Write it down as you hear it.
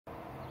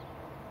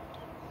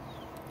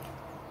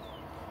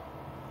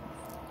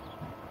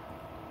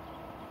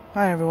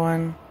Hi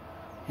everyone,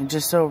 and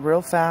just so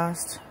real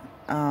fast,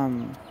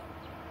 I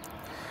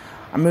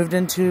moved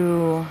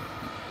into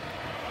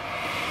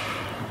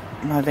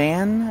my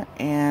van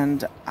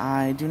and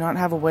I do not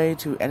have a way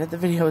to edit the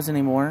videos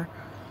anymore,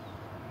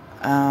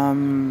 so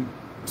I'm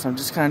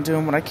just kind of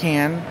doing what I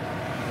can.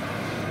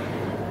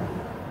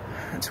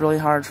 It's really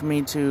hard for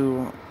me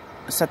to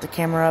set the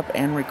camera up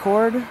and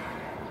record,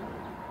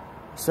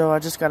 so I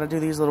just got to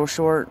do these little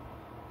short,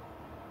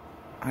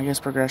 I guess,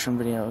 progression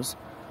videos.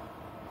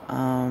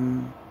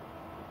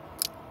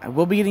 I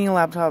will be getting a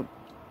laptop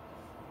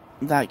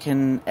that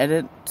can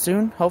edit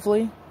soon,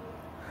 hopefully.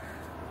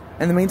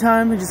 In the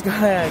meantime, you just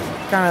gotta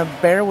kind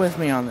of bear with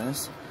me on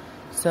this.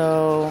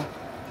 So,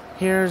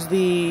 here's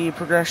the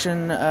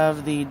progression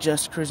of the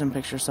just cruising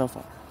picture so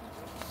far.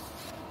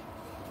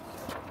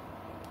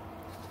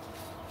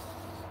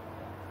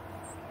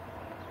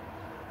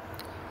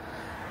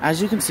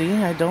 As you can see,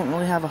 I don't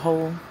really have a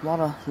whole lot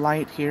of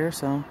light here,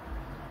 so I'm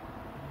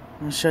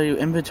going to show you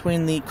in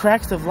between the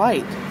cracks of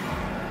light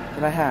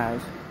that I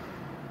have.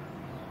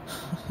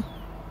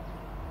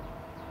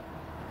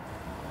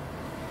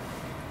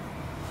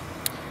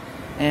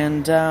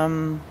 And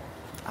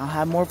I'll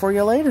have more for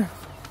you later.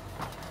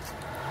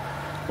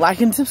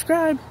 Like and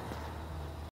subscribe.